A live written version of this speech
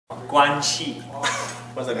关系.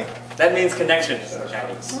 What does that mean? That means connection in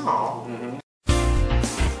Chinese. Aww.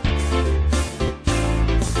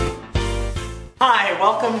 Hi,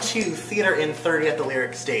 welcome to Theater in 30 at the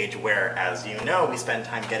Lyric Stage, where, as you know, we spend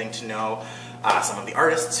time getting to know some of the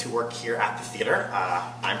artists who work here at the theater.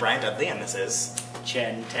 I'm Dudley, and this is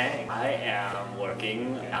Chen Tang. I am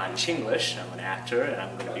working on Chinglish. I'm an actor, and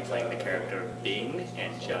I'm going to be playing the character Bing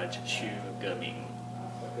and Judge Xu Geming.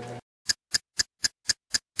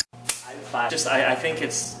 I think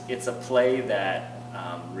it's a play that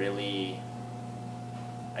really,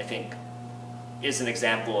 I think, is an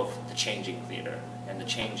example of the changing theater and the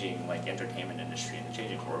changing entertainment industry and the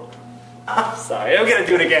changing world. Sorry, I'm gonna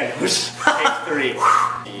do it again. Take 3.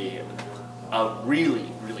 A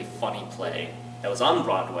really funny play that was on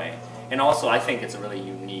Broadway, and also I think it's a really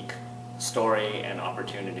unique story and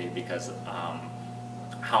opportunity because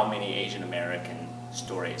how many Asian American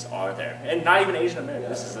stories are there? And not even Asian American,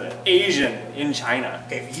 this is an Asian in China.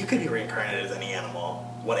 Okay, if you could be reincarnated as any animal,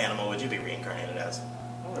 what animal would you be reincarnated as?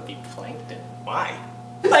 I want to be plankton. Why?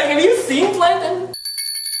 Have you seen plankton?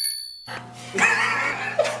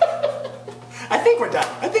 I think we're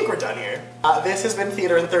done here. This has been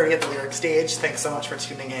Theater in 30 at the Lyric Stage. Thanks so much for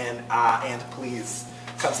tuning in, and please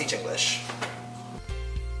come see Chinglish.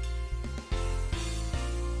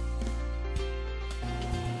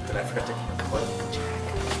 Did I forget to click?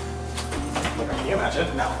 Can you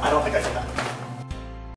imagine? No, I don't think I did that.